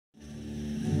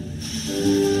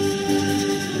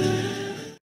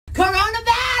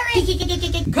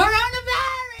Coronavirus!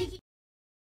 Coronavirus!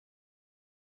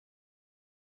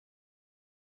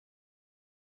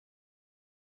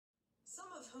 Some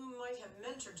of whom might have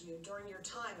mentored you during your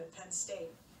time at Penn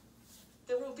State.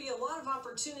 There will be a lot of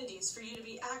opportunities for you to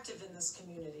be active in this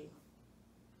community.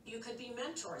 You could be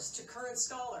mentors to current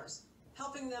scholars,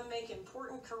 helping them make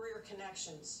important career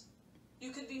connections.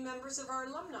 You could be members of our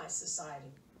alumni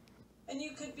society, and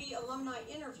you could be alumni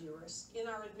interviewers in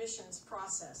our admissions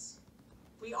process.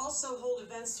 We also hold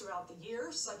events throughout the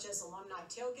year, such as alumni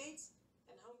tailgates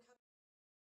and homecoming.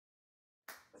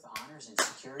 With honors in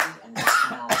security and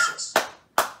risk analysis.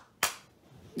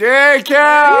 Yay,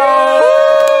 Cal!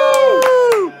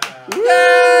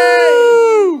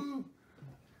 Woo!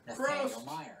 Nathaniel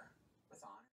Meyer with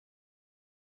honors.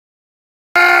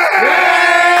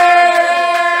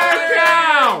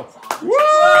 Cal! Woo!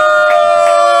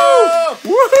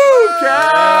 Woohoo,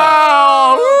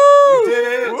 Cal! We did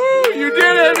it! Woo! You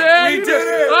did it, man! We did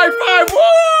it! High five!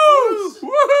 Woo!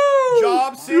 Woohoo!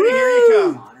 Job City, here you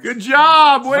come. Good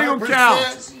job! Way to go, Cal!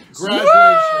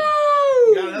 Graduation.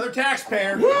 Woo! Got another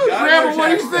taxpayer. Woo! Grandma, what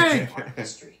do you think?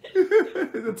 History.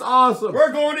 That's awesome.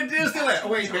 We're going to Disneyland. Oh,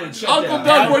 wait a minute. Uncle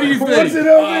Doug, what do you think? What's it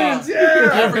over? Yeah.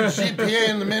 Average GPA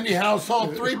in the Mindy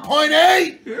household,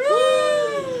 3.8.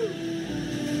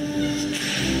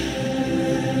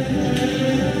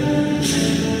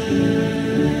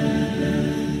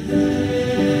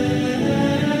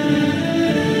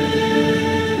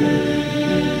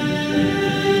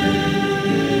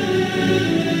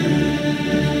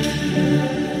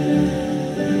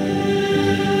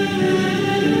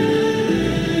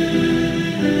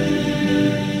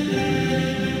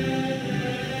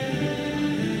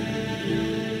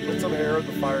 Put some hair at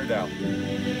the fire down.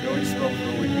 It really smells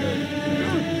really good.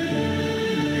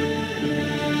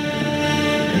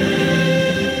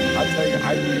 I tell you,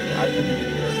 I've been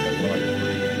eating here for like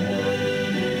 3 or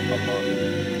a month.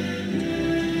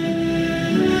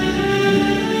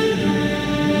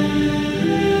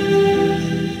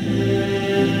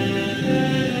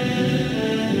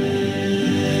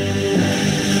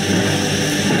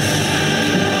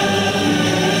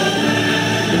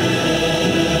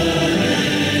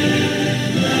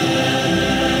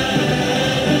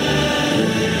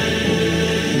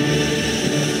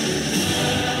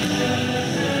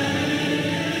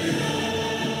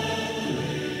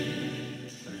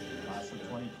 Class of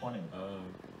 2020,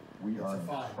 we are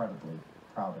incredibly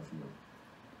proud of you,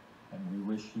 and we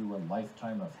wish you a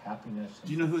lifetime of happiness and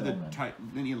Do you know who the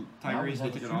fulfillment. many Now Tigers we they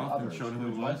have took a it few off and others showed who who it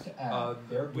would was? like to add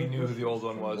their We good knew who the old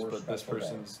wishes one for was, your but this special day.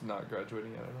 person's not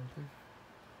graduating yet, I don't think.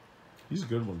 He's a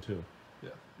good one too. Yeah.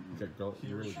 You're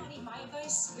really good. Training, my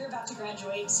advice, you're about to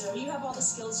graduate, so you have all the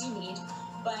skills you need.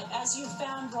 But as you've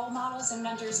found role models and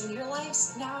mentors in your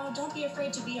lives, now don't be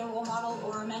afraid to be a role model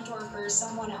or a mentor for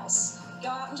someone else. Go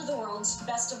out into the world,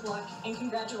 best of luck, and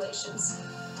congratulations.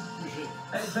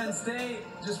 Hey, Penn State,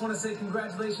 just want to say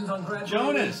congratulations on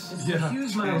graduating. Jonas! It's a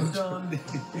huge milestone.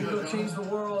 You're going to change the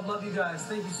world. Love you guys.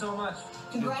 Thank you so much.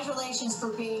 Congratulations for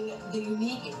being the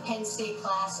unique Penn State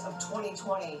class of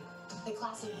 2020. The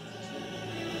class of...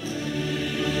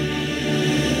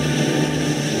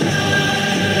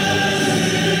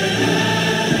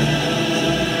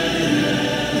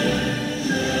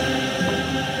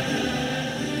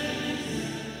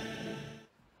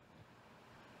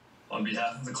 On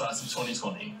behalf of the class of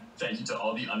 2020, thank you to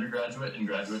all the undergraduate and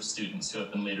graduate students who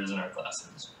have been leaders in our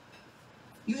classrooms.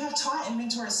 You have taught and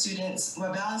mentored students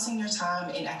while balancing your time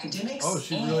in academics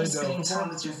really spending time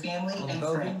with your family and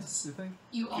friends. You think?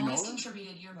 You always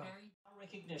contributed your very...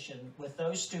 Recognition with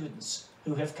those students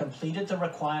who have completed the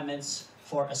requirements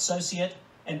for associate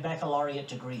and baccalaureate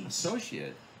degrees.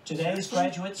 Associate. Today's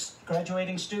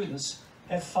graduating students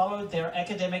have followed their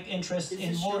academic interest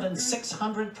in more than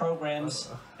 600 programs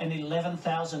and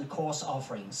 11,000 course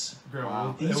offerings.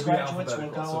 Wow. These It'll be graduates will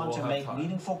alphabetical, go so on we'll to have make time.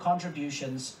 meaningful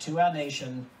contributions to our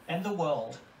nation and the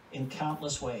world in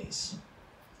countless ways.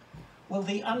 Will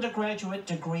the undergraduate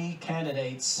degree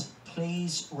candidates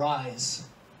please rise?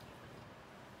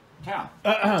 Cal.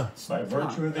 By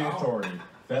virtue of the authority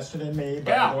vested in me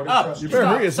by the Board of Trustees, You better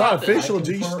hurry. It's not official I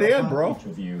until you confer stand, upon bro. each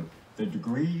of you the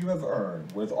degree you have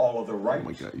earned with all of the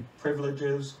rights,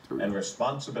 privileges, and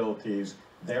responsibilities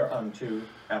thereunto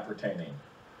appertaining.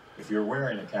 If you're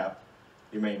wearing a cap,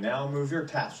 you may now move your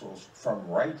tassels from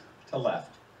right to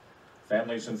left.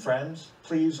 Families and friends,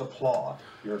 please applaud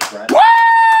your graduate.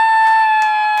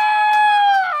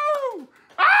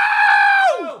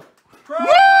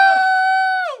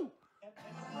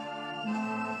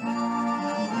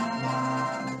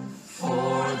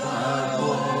 For the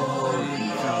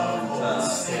glory of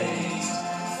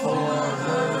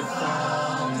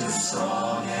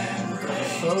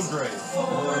So great.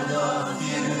 For the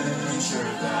future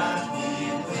that we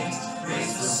wait,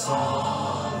 raise the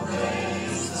song,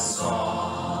 raise the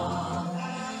song.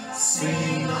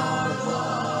 Sing our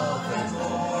love and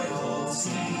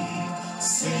loyalty,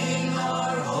 sing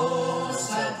our hopes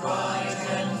that bright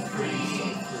and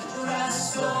free.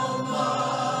 Rest, O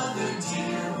Mother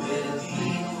dear, with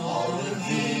thee, all with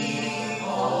thee,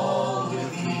 all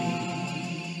with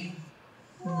thee.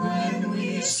 When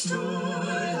we stood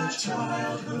at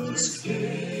childhood's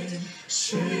gate,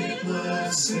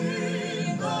 shapeless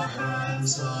in the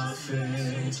hands of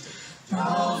fate,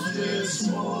 thou didst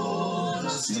mold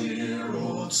us, dear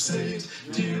old state,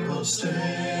 dear old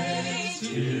state,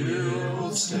 dear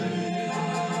old state.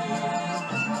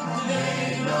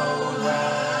 May no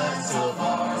act of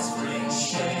ours bring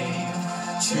shame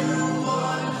to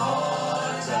one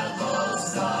heart that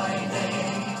loves thy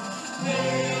name.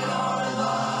 May our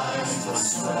lives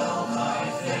swell thy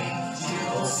fame, dear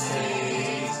old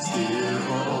state, dear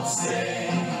old state.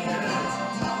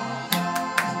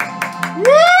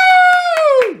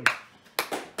 Woo!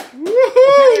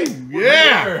 Okay,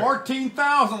 Yeah!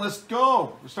 14,000. Let's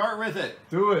go. We'll start with it.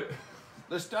 Do it.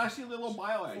 Let's actually a little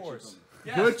bio action.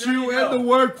 Yes, put you in the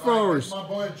workforce. My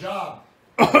boy a job.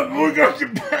 We got to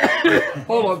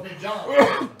hold on.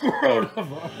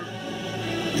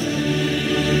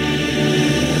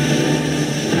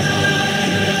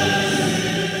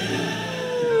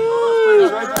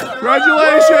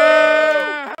 Congratulations!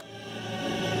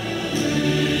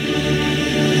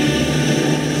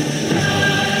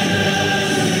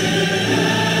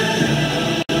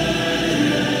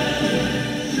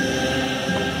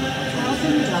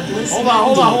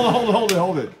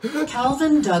 Hold it.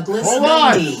 Calvin Douglas Hold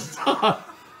Mendy.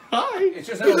 Hi. It's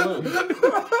just a loop.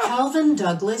 Calvin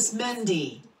Douglas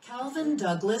Mendy. Calvin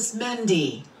Douglas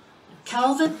Mendy.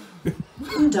 Calvin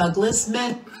Douglas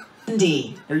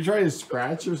Mendy. Are you trying to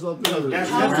scratch or something?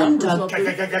 Calvin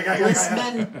Douglas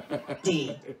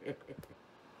Mendy.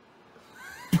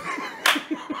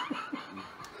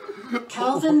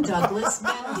 Calvin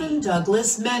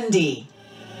Douglas Mendy.